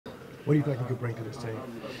What do you think you could bring to this team?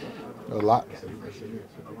 A lot.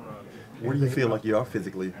 Where do you feel like you are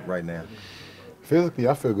physically right now? Physically,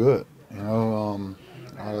 I feel good. I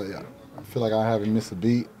feel like I haven't missed a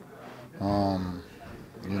beat. Um,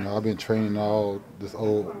 I've been training all this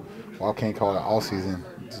I can't call it all season,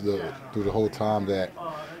 through the whole time that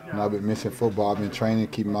I've been missing football. I've been training,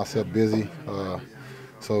 keeping myself busy.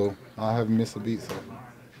 So I haven't missed a beat. So.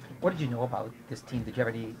 What did you know about this team? Did you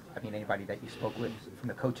have anybody that you spoke with, from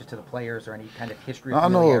the coaches to the players, or any kind of history? I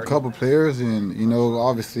know a couple players, and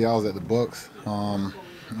obviously I was at the Bucks,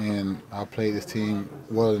 and I played this team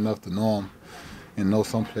well enough to know them and know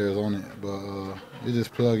some players on it. But it's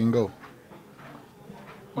just plug and go.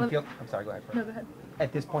 I'm sorry, go ahead. No, go ahead.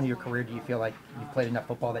 At this point in your career, do you feel like you've played enough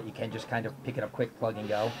football that you can just kind of pick it up quick, plug and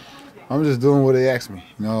go? I'm just doing what they ask me.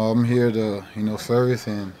 I'm here to service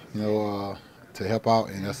and to help out,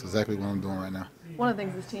 and that's exactly what I'm doing right now. One of the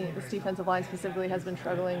things this defensive line specifically has been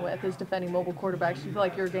struggling with is defending mobile quarterbacks. Do you feel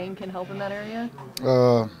like your game can help in that area?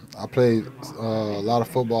 I played a lot of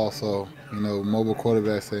football, so mobile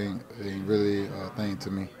quarterbacks ain't really a thing to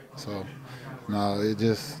me. So no, it's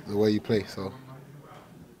just the way you play. So.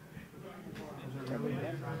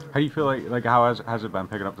 How do you feel like how has it been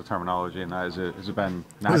picking up the terminology, and has it been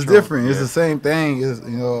natural? It's different. Yeah. It's the same thing. It's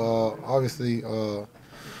obviously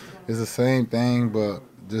it's the same thing, but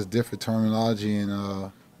just different terminology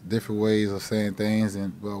and different ways of saying things.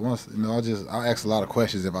 But once I ask a lot of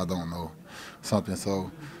questions if I don't know something,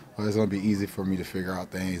 so it's gonna be easy for me to figure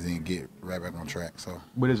out things and get right back on track. So.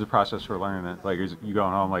 What is the process for learning it? Like, is you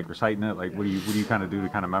going home reciting it? Like, what do you kind of do to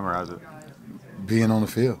kind of memorize it? Being on the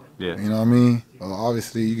field. Yeah. You know what I mean?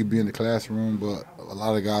 Obviously, you could be in the classroom, but a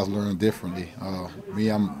lot of guys learn differently.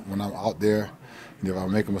 When I'm out there, if I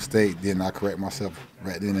make a mistake, then I correct myself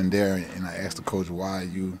right then and there, and I ask the coach why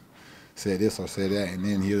you said this or said that, and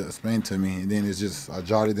then he'll explain to me, and then it's just I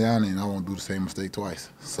jot it down, and I won't do the same mistake twice.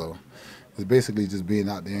 So it's basically just being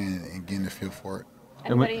out there and getting the feel for it.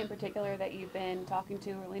 Anybody in particular that you've been talking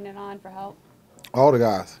to or leaning on for help? All the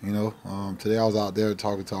guys, Today I was out there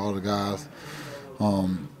talking to all the guys.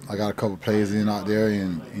 I got a couple plays in out there,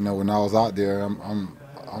 and when I was out there,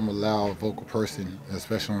 I'm a loud, vocal person,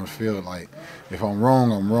 especially on the field. Like, if I'm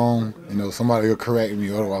wrong, I'm wrong. Somebody will correct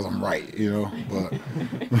me, otherwise I'm right. But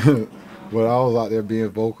but I was out there being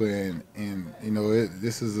vocal, and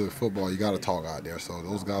this is a football. You got to talk out there. So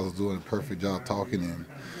those guys are doing a perfect job talking and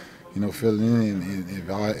filling in. And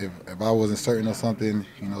if I wasn't certain of something,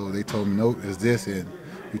 they told me no, it's this, and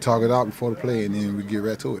we talk it out before the play, and then we get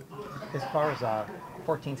right to it. As far as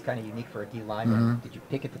 14 is kind of unique for a D lineman. Did you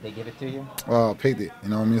pick it? Did they give it to you? I picked it.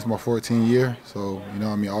 It's my 14th year. So,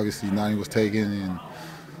 obviously 90 was taken,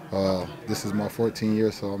 and this is my 14th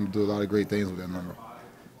year, so I'm going to do a lot of great things with that number.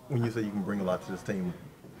 When you say you can bring a lot to this team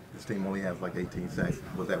only has like 18 sacks.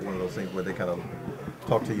 Was that one of those things where they kind of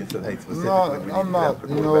talked to you and said, hey, specifically, no, I'm not. At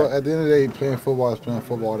the end of the day, playing football is playing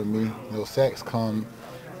football to me. Sacks come,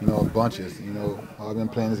 bunches. I've been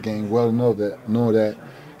playing this game well enough that know that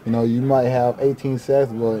you might have 18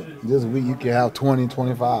 sacks, but this week you can have 20,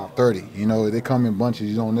 25, 30. They come in bunches.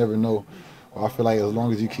 You don't never know. I feel like as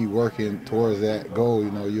long as you keep working towards that goal,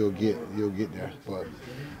 you'll get there. But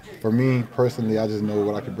for me personally, I just know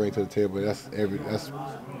what I can bring to the table. That's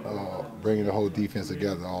bringing the whole defense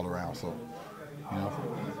together all around. So,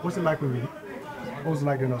 What was it like during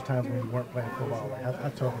those times when you weren't playing football? Like, how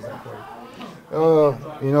tough was that for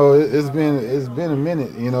you? It's been a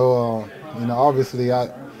minute. Obviously I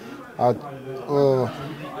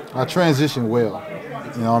transitioned well.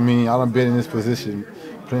 I done been in this position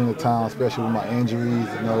plenty of times, especially with my injuries,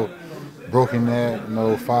 broken neck,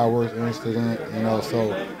 fireworks incident,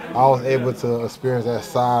 so I was able to experience that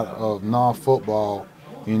side of non-football,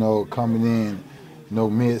 coming in,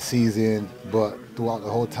 mid-season, but throughout the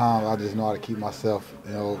whole time, I just know how to keep myself,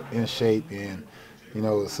 in shape, and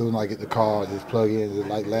as soon as I get the call, just plug in. Just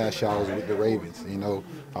like last year I was with the Ravens,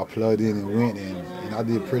 I plugged in and went, and I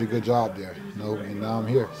did a pretty good job there, and now I'm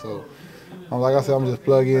here. So, like I said, I'm just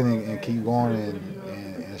plug in and keep going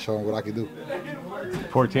and showing what I can do.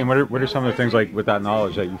 14. What are some of the things, like, with that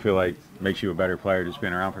knowledge, that you feel like makes you a better player, just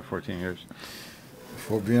being around for 14 years?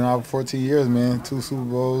 For being out for 14 years, man, 2 Super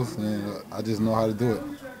Bowls, and I just know how to do it,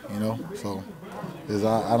 So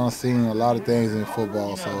I done seen a lot of things in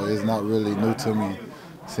football, so it's not really new to me.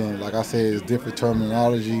 Like I said, it's different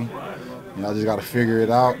terminology. I just got to figure it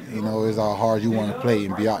out. It's how hard you want to play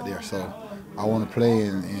and be out there. So I want to play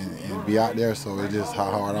and be out there, so it's just how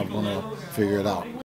hard I'm going to figure it out.